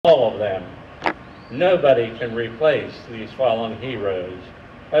all of them. Nobody can replace these fallen heroes,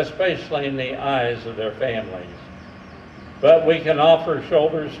 especially in the eyes of their families. But we can offer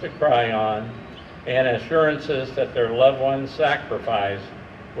shoulders to cry on and assurances that their loved ones' sacrifice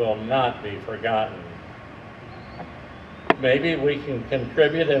will not be forgotten. Maybe we can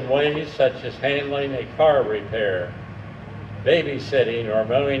contribute in ways such as handling a car repair, babysitting, or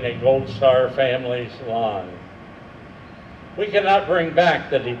mowing a Gold Star family's lawn. We cannot bring back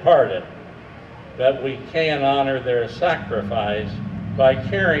the departed, but we can honor their sacrifice by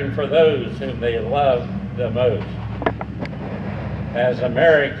caring for those whom they love the most. As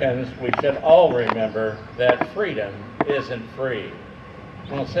Americans, we should all remember that freedom isn't free. I'm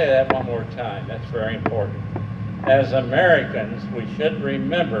going to say that one more time. That's very important. As Americans, we should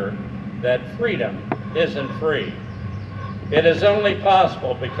remember that freedom isn't free. It is only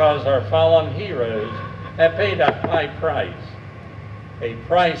possible because our fallen heroes have paid a high price, a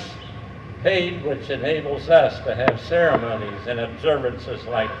price paid which enables us to have ceremonies and observances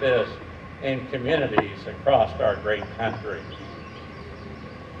like this in communities across our great country.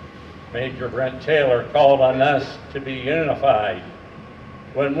 Major Brent Taylor called on us to be unified.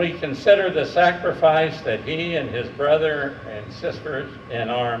 When we consider the sacrifice that he and his brother and sisters in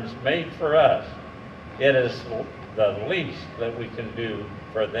arms made for us, it is the least that we can do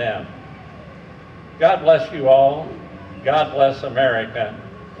for them. God bless you all. God bless America.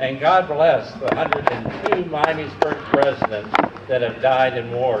 And God bless the 102 Miamisburg residents that have died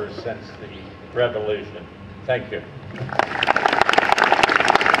in wars since the revolution. Thank you.